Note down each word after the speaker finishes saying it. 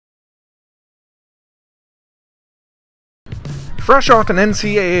Fresh off an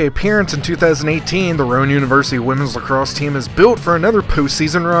NCAA appearance in 2018, the Rowan University women's lacrosse team is built for another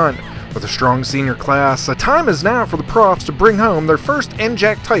postseason run. With a strong senior class, the time is now for the Profs to bring home their first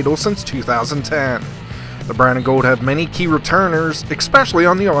NJAC title since 2010. The Brown and Gold have many key returners, especially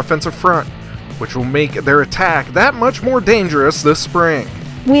on the offensive front, which will make their attack that much more dangerous this spring.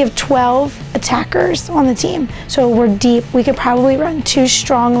 We have 12 attackers on the team, so we're deep. We could probably run 2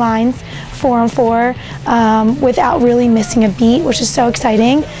 strong lines, 4-on-4, without really missing a beat, which is so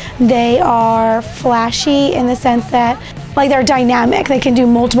exciting. They are flashy in the sense that, like, they're dynamic. They can do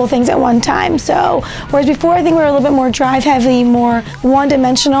multiple things at one time. So, whereas before I think we were a little bit more drive heavy, more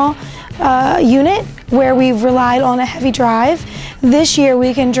one-dimensional unit, where we've relied on a heavy drive. This year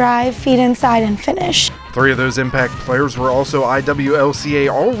we can drive, feed inside, and finish. 3 of those impact players were also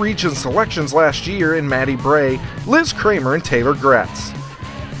IWLCA All-Region selections last year in Maddie Bray, Liz Kramer, and Taylor Gretz.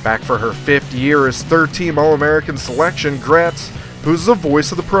 Back for her 5th year as 3rd-team All-American selection, Gretz, who's the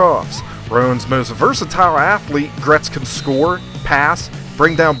voice of the Profs. Rowan's most versatile athlete, Gretz can score, pass,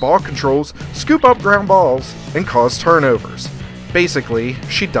 bring down ball controls, scoop up ground balls, and cause turnovers. Basically,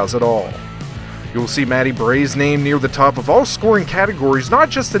 she does it all. You'll see Maddie Bray's name near the top of all scoring categories, not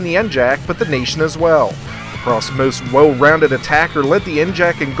just in the NJAC, but the nation as well. The Profs' most well-rounded attacker led the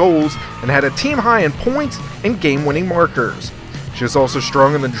NJAC in goals and had a team high in points and game-winning markers. She was also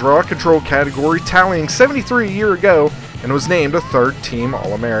strong in the draw control category, tallying 73 a year ago, and was named a 3rd-team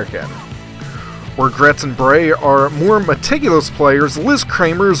All-American. Where Gretz and Bray are more meticulous players, Liz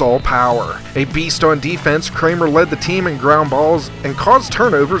Kramer is all power. A beast on defense, Kramer led the team in ground balls and caused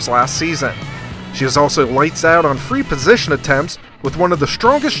turnovers last season. She is also lights out on free position attempts with one of the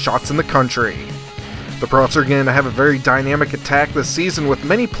strongest shots in the country. The Profs are going to have a very dynamic attack this season, with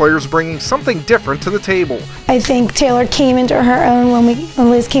many players bringing something different to the table. I think Taylor came into her own when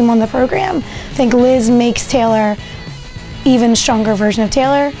Liz came on the program. I think Liz makes Taylor even stronger version of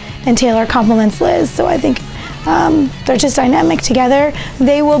Taylor, and Taylor complements Liz. So I think they're just dynamic together.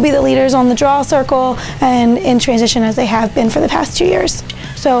 They will be the leaders on the draw circle and in transition, as they have been for the past 2 years.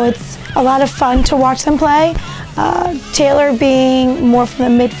 So it's a lot of fun to watch them play. Taylor being more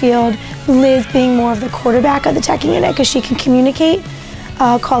from the midfield, Liz being more of the quarterback of the attacking unit, because she can communicate,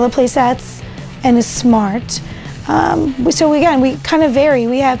 call the play sets, and is smart. So again, we kind of vary.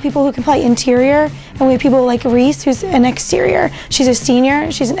 We have people who can play interior, and we have people like Reese, who's an exterior. She's a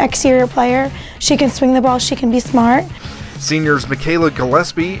senior, she's an exterior player. She can swing the ball, she can be smart. Seniors Michaela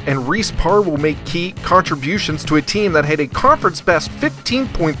Gillespie and Reese Parr will make key contributions to a team that had a conference-best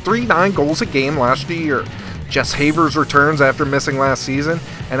 15.39 goals a game last year. Jess Havers returns after missing last season,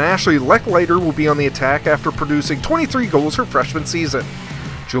 and Ashley Lecklater will be on the attack after producing 23 goals her freshman season.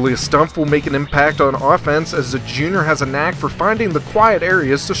 Julia Stumpf will make an impact on offense, as the junior has a knack for finding the quiet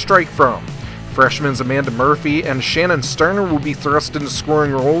areas to strike from. Freshmen Amanda Murphy and Shannon Sterner will be thrust into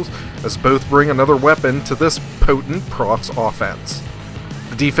scoring roles, as both bring another weapon to this potent Profs offense.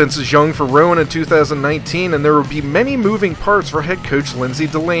 The defense is young for Rowan in 2019, and there will be many moving parts for head coach Lindsay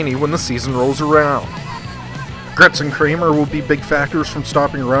Delaney when the season rolls around. Gretz and Kramer will be big factors from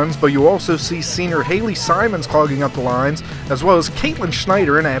stopping runs, but you'll also see senior Haley Simons clogging up the lines, as well as Caitlin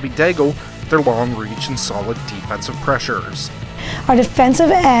Schneider and Abby Daigle with their long reach and solid defensive pressures. Our defensive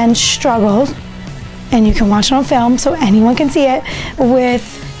end struggled, and you can watch it on film so anyone can see it,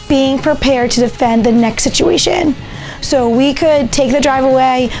 with being prepared to defend the next situation. So we could take the drive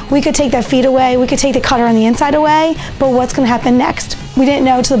away, we could take that feed away, we could take the cutter on the inside away, but what's going to happen next? We didn't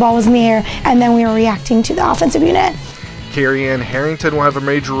know until the ball was in the air, and then we were reacting to the offensive unit. Carrie Ann Harrington will have a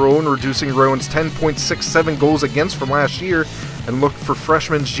major role in reducing Rowan's 10.67 goals against from last year, and look for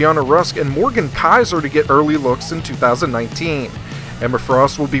freshmen Gianna Rusk and Morgan Kaiser to get early looks in 2019. Emma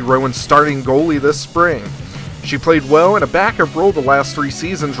Frost will be Rowan's starting goalie this spring. She played well in a backup role the last 3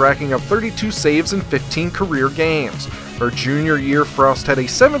 seasons, racking up 32 saves in 15 career games. Her junior year, Frost had a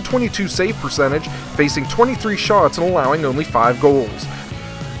 .722 save percentage, facing 23 shots and allowing only 5 goals.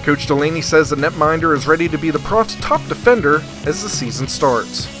 Coach Delaney says the netminder is ready to be the Profs' top defender as the season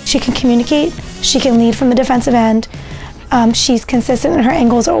starts. She can communicate, she can lead from the defensive end, she's consistent, and her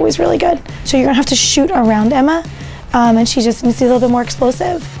angles are always really good. So you're going to have to shoot around Emma, and she just needs to be a little bit more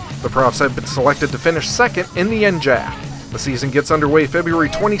explosive. The Profs have been selected to finish 2nd in the NJAC. The season gets underway February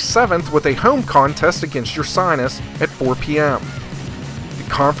 27th with a home contest against Ursinus at 4 p.m. The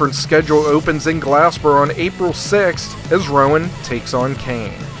conference schedule opens in Glassboro on April 6th as Rowan takes on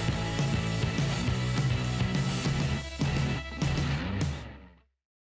Kane.